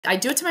I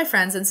do it to my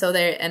friends, and so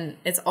and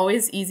it's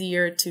always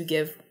easier to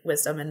give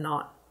wisdom and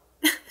not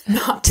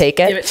take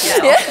it. Give it to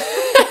you.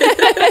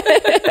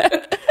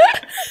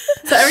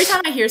 So every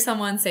time I hear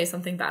someone say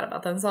something bad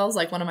about themselves,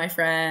 like one of my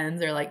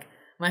friends or like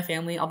my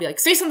family, I'll be like,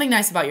 say something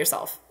nice about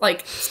yourself.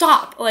 Like,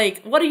 stop.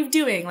 Like, what are you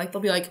doing? Like,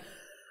 they'll be like,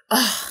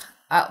 ugh,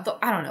 I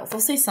don't know. They'll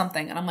say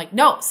something, and I'm like,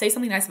 no, say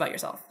something nice about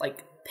yourself.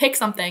 Like, pick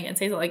something and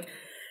say something. Like,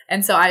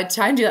 and so I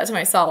try and do that to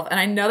myself. And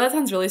I know that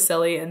sounds really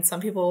silly, and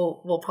some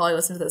people will probably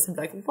listen to this and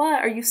be like,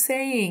 what are you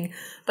saying?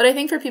 But I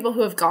think for people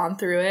who have gone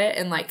through it,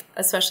 and like,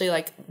 especially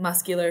like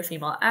muscular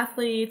female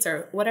athletes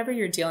or whatever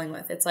you're dealing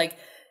with, it's like,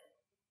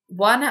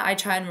 one, I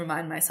try and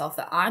remind myself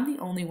that I'm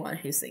the only one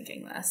who's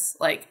thinking this.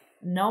 Like,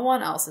 no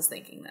one else is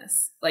thinking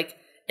this. Like,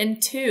 and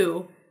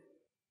two,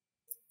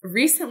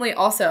 recently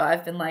also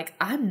I've been like,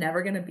 I'm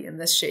never going to be in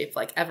this shape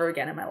like ever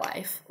again in my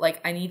life.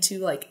 Like, I need to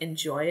like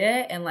enjoy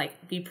it and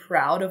like be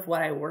proud of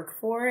what I work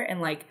for.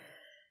 And like,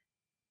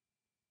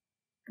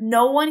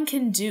 no one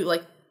can do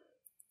like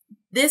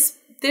this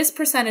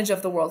percentage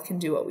of the world can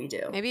do what we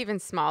do. Maybe even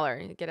smaller.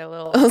 You get a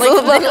little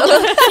like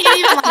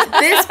even like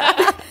this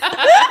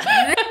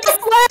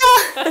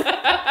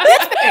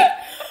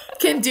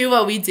can do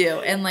what we do,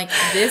 and like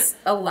this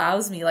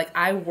allows me, like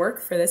I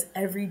work for this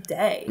every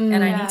day,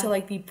 and I need to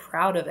like be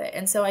proud of it.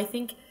 And so I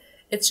think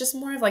it's just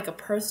more of like a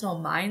personal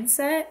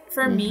mindset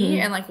for me,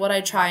 and like what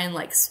I try and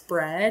like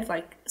spread,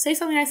 like say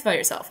something nice about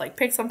yourself, like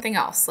pick something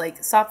else,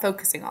 like stop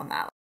focusing on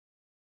that.